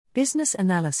Business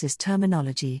analysis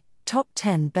terminology, top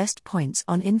 10 best points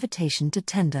on invitation to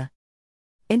tender.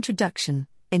 Introduction.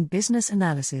 In business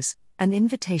analysis, an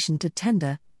invitation to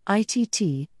tender,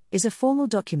 ITT, is a formal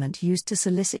document used to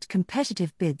solicit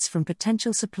competitive bids from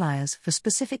potential suppliers for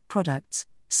specific products,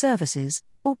 services,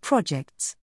 or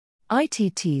projects.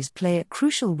 ITTs play a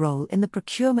crucial role in the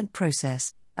procurement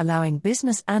process, allowing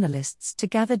business analysts to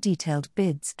gather detailed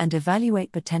bids and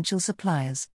evaluate potential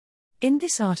suppliers. In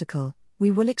this article, we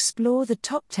will explore the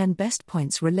top 10 best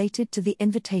points related to the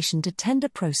invitation to tender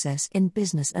process in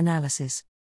business analysis.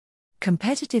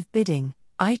 Competitive bidding.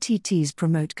 ITTs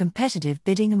promote competitive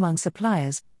bidding among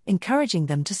suppliers, encouraging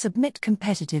them to submit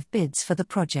competitive bids for the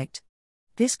project.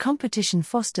 This competition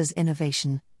fosters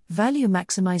innovation, value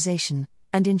maximization,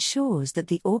 and ensures that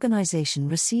the organization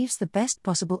receives the best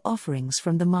possible offerings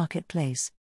from the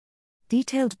marketplace.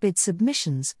 Detailed bid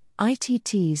submissions.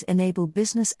 ITTs enable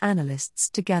business analysts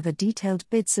to gather detailed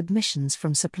bid submissions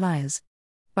from suppliers.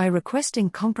 By requesting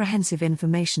comprehensive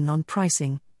information on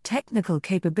pricing, technical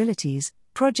capabilities,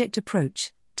 project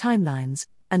approach, timelines,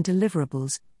 and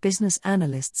deliverables, business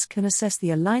analysts can assess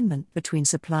the alignment between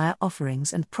supplier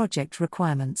offerings and project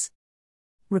requirements.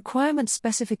 Requirement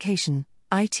specification.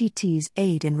 ITTs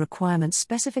aid in requirement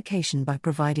specification by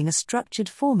providing a structured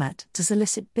format to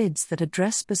solicit bids that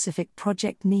address specific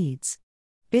project needs.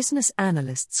 Business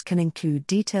analysts can include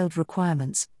detailed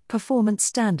requirements, performance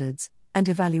standards, and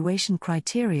evaluation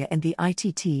criteria in the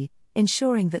ITT,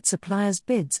 ensuring that suppliers'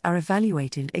 bids are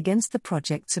evaluated against the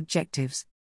project's objectives.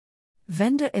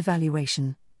 Vendor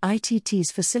evaluation.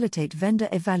 ITTs facilitate vendor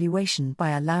evaluation by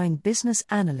allowing business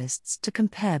analysts to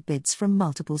compare bids from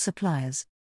multiple suppliers.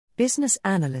 Business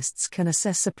analysts can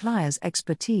assess suppliers'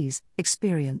 expertise,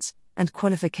 experience, and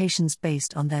qualifications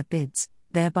based on their bids,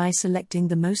 thereby selecting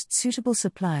the most suitable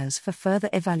suppliers for further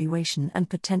evaluation and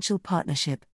potential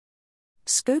partnership.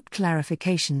 Scope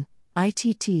clarification.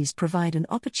 ITTs provide an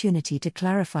opportunity to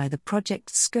clarify the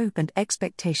project's scope and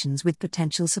expectations with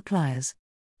potential suppliers.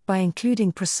 By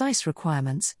including precise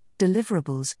requirements,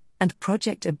 deliverables, and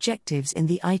project objectives in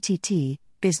the ITT,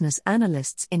 business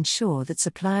analysts ensure that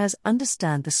suppliers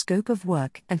understand the scope of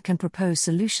work and can propose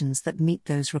solutions that meet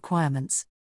those requirements.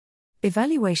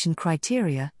 Evaluation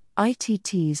criteria.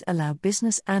 ITTs allow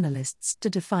business analysts to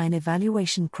define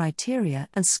evaluation criteria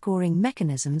and scoring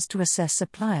mechanisms to assess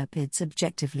supplier bids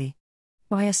objectively.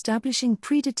 By establishing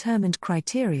predetermined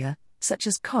criteria, such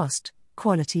as cost,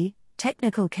 quality,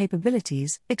 technical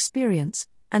capabilities, experience,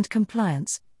 and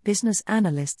compliance, business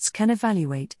analysts can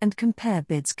evaluate and compare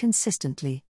bids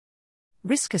consistently.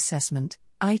 Risk assessment.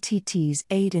 ITTs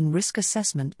aid in risk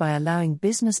assessment by allowing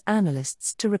business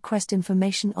analysts to request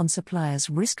information on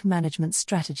suppliers' risk management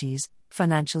strategies,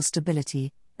 financial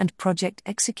stability, and project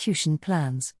execution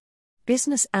plans.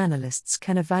 Business analysts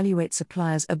can evaluate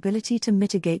suppliers' ability to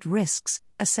mitigate risks,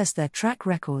 assess their track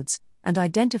records, and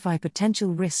identify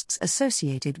potential risks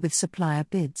associated with supplier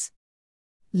bids.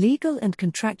 Legal and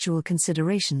contractual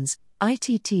considerations.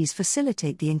 ITTs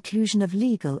facilitate the inclusion of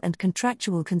legal and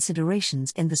contractual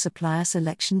considerations in the supplier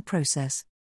selection process.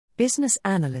 Business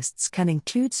analysts can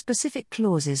include specific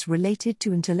clauses related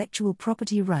to intellectual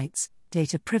property rights,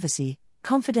 data privacy,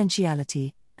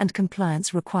 confidentiality, and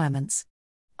compliance requirements.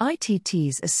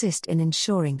 ITTs assist in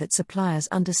ensuring that suppliers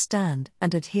understand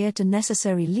and adhere to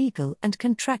necessary legal and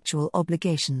contractual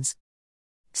obligations.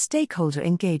 Stakeholder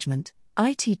engagement.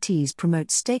 ITTs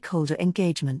promote stakeholder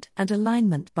engagement and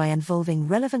alignment by involving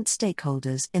relevant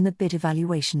stakeholders in the bid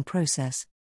evaluation process.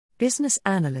 Business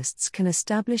analysts can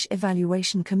establish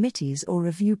evaluation committees or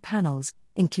review panels,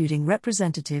 including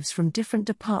representatives from different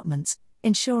departments,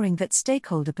 ensuring that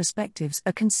stakeholder perspectives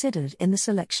are considered in the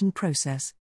selection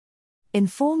process.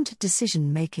 Informed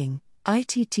decision-making.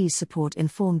 ITTs support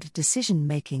informed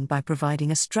decision-making by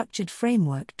providing a structured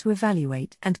framework to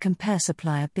evaluate and compare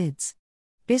supplier bids.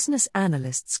 Business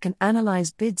analysts can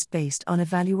analyze bids based on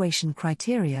evaluation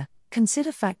criteria,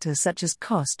 consider factors such as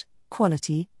cost,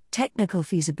 quality, technical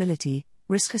feasibility,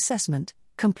 risk assessment,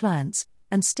 compliance,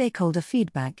 and stakeholder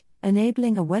feedback,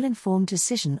 enabling a well-informed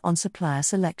decision on supplier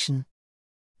selection.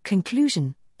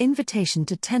 Conclusion. Invitation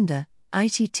to tender,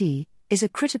 ITT, is a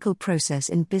critical process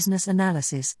in business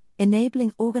analysis,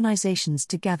 enabling organizations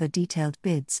to gather detailed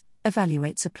bids,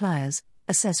 evaluate suppliers,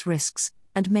 assess risks,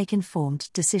 and make informed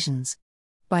decisions.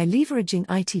 By leveraging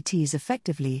ITTs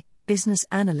effectively, business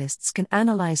analysts can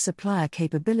analyze supplier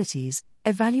capabilities,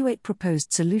 evaluate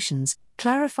proposed solutions,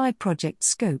 clarify project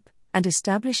scope, and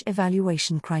establish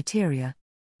evaluation criteria.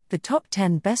 The top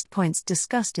 10 best points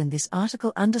discussed in this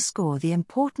article underscore the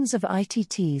importance of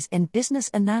ITTs in business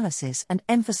analysis and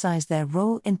emphasize their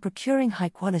role in procuring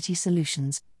high-quality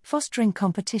solutions, fostering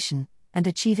competition, and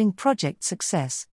achieving project success.